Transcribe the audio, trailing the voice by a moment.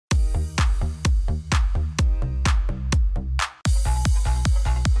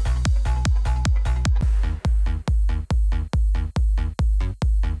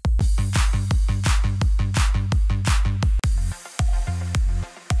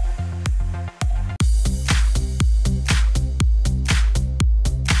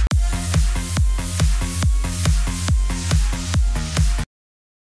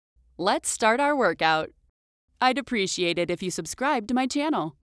Let's start our workout. I'd appreciate it if you subscribe to my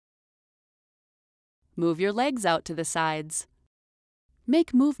channel. Move your legs out to the sides.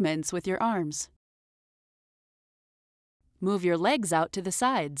 Make movements with your arms. Move your legs out to the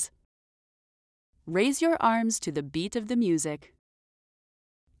sides. Raise your arms to the beat of the music.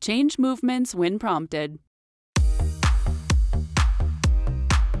 Change movements when prompted.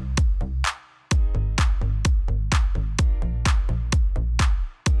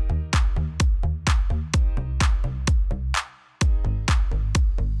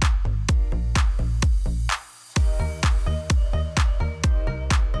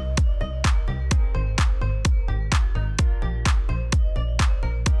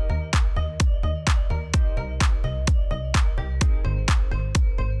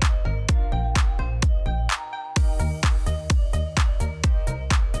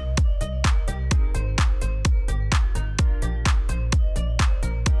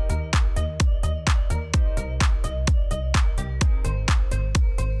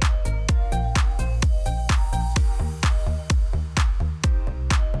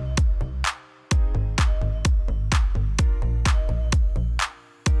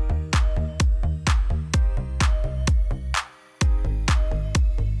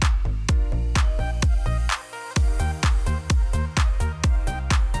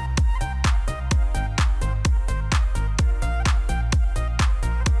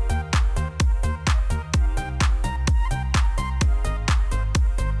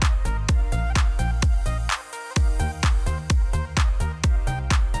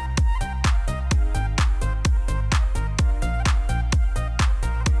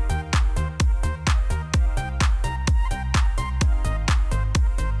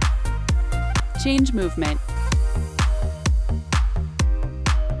 Change movement.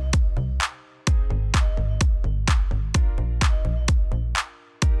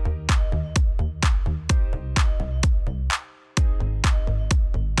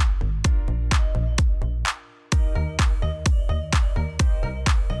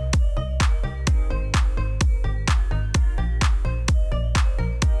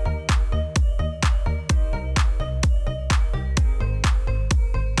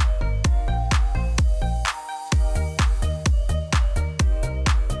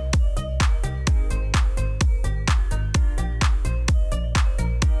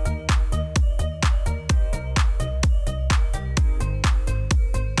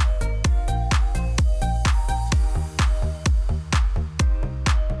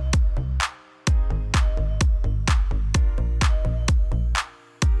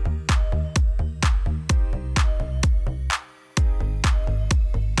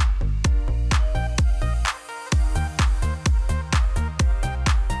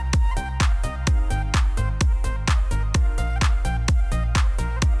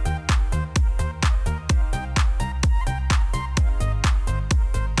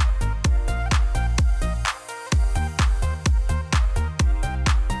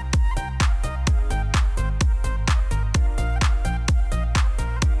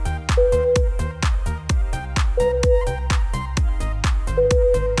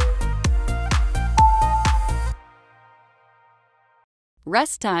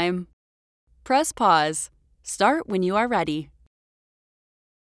 Rest time. Press pause. Start when you are ready.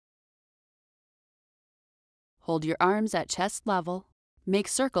 Hold your arms at chest level. Make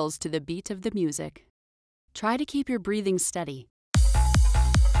circles to the beat of the music. Try to keep your breathing steady.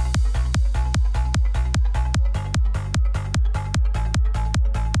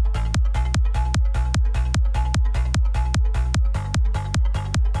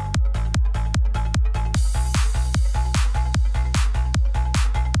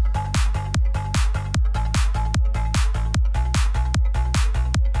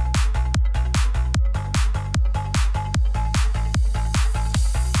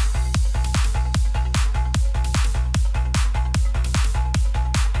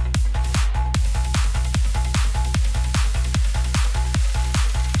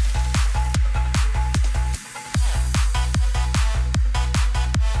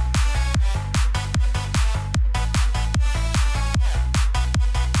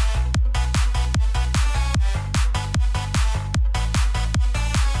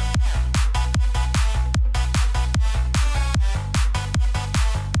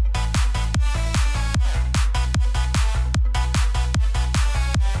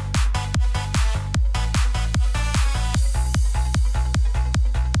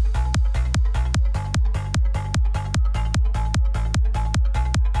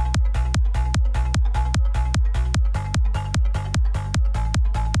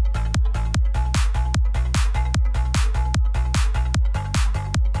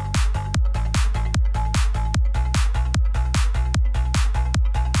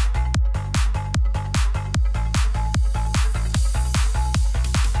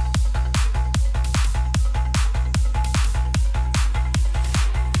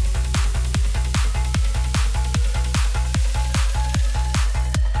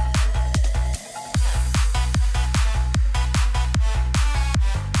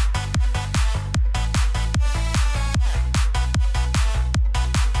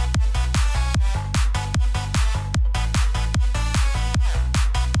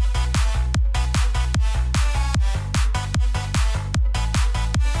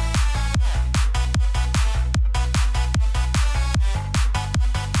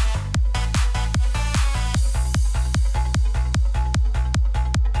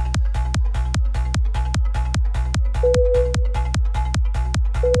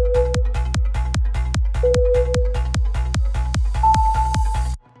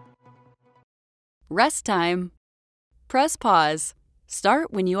 Rest time. Press pause.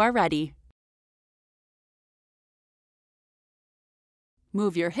 Start when you are ready.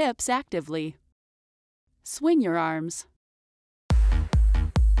 Move your hips actively. Swing your arms.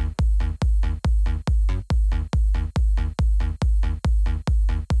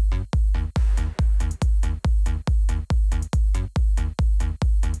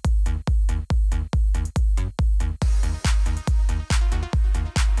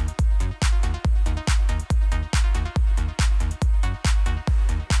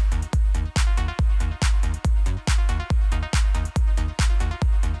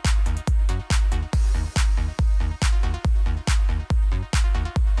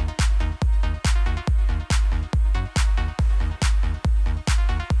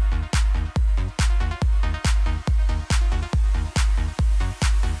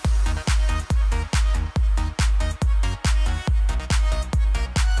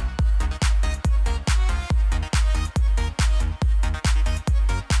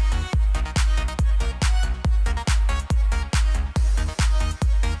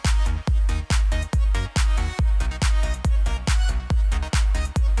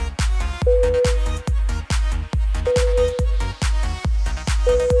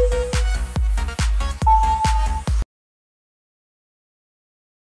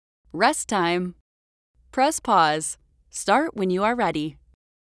 Rest time. Press pause. Start when you are ready.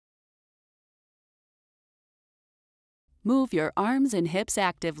 Move your arms and hips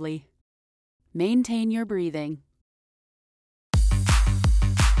actively. Maintain your breathing.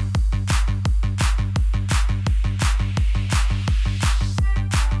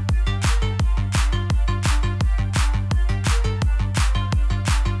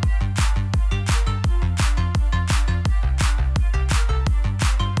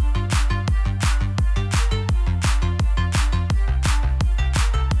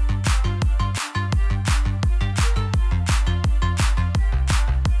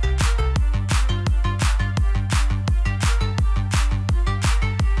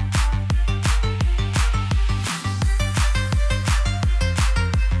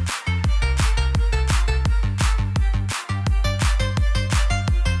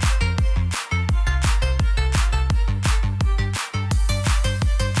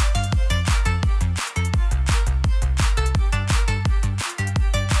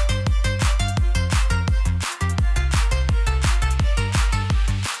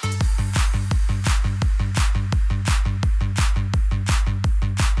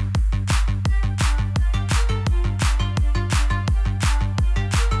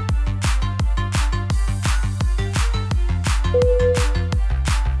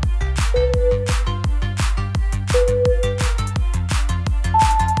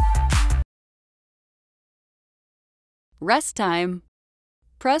 Rest time.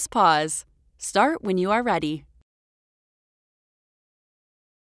 Press pause. Start when you are ready.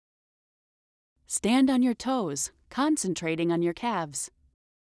 Stand on your toes, concentrating on your calves.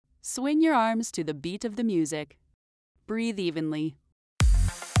 Swing your arms to the beat of the music. Breathe evenly.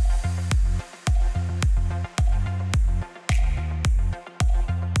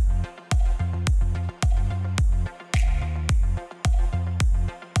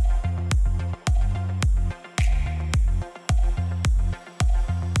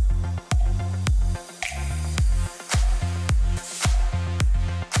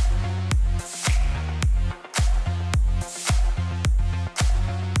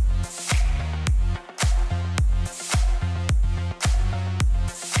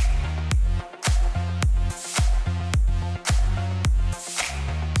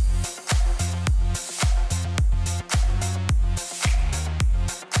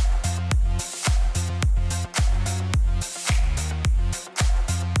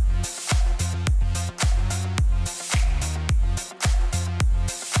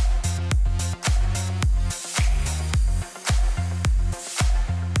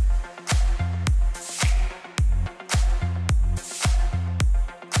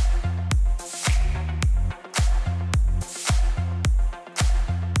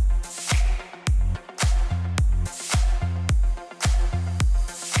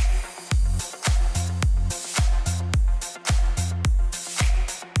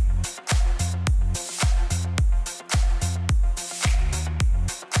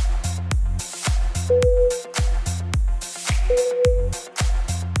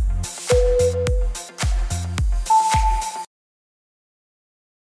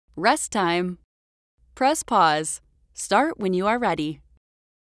 Rest time. Press pause. Start when you are ready.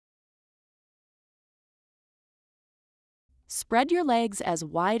 Spread your legs as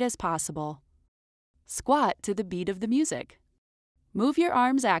wide as possible. Squat to the beat of the music. Move your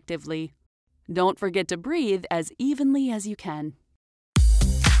arms actively. Don't forget to breathe as evenly as you can.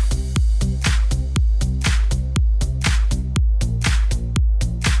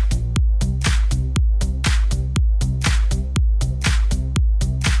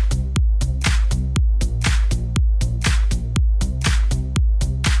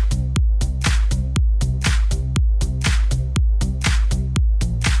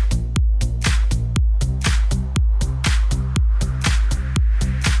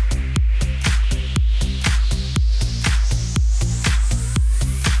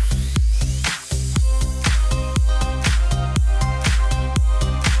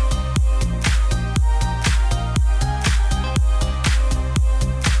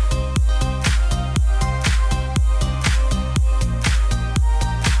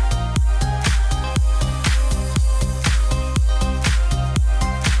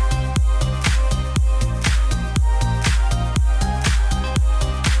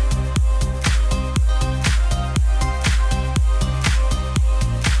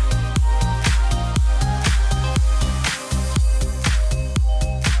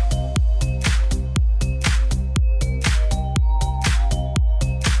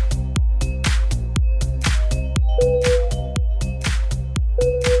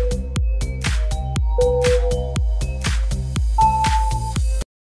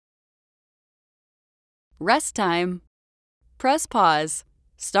 Rest time. Press pause.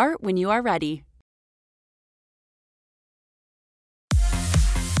 Start when you are ready.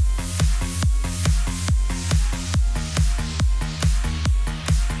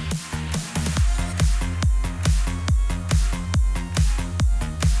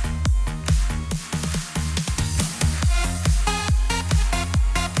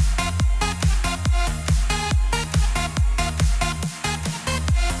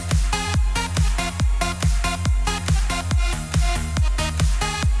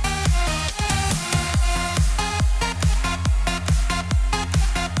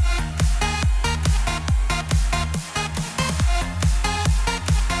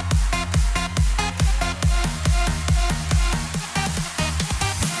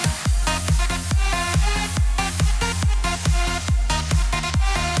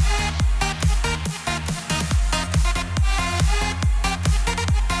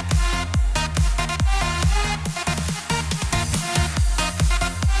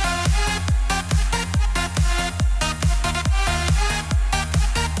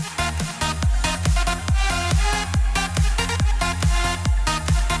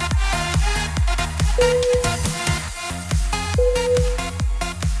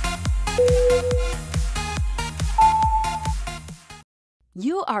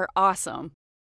 You are awesome!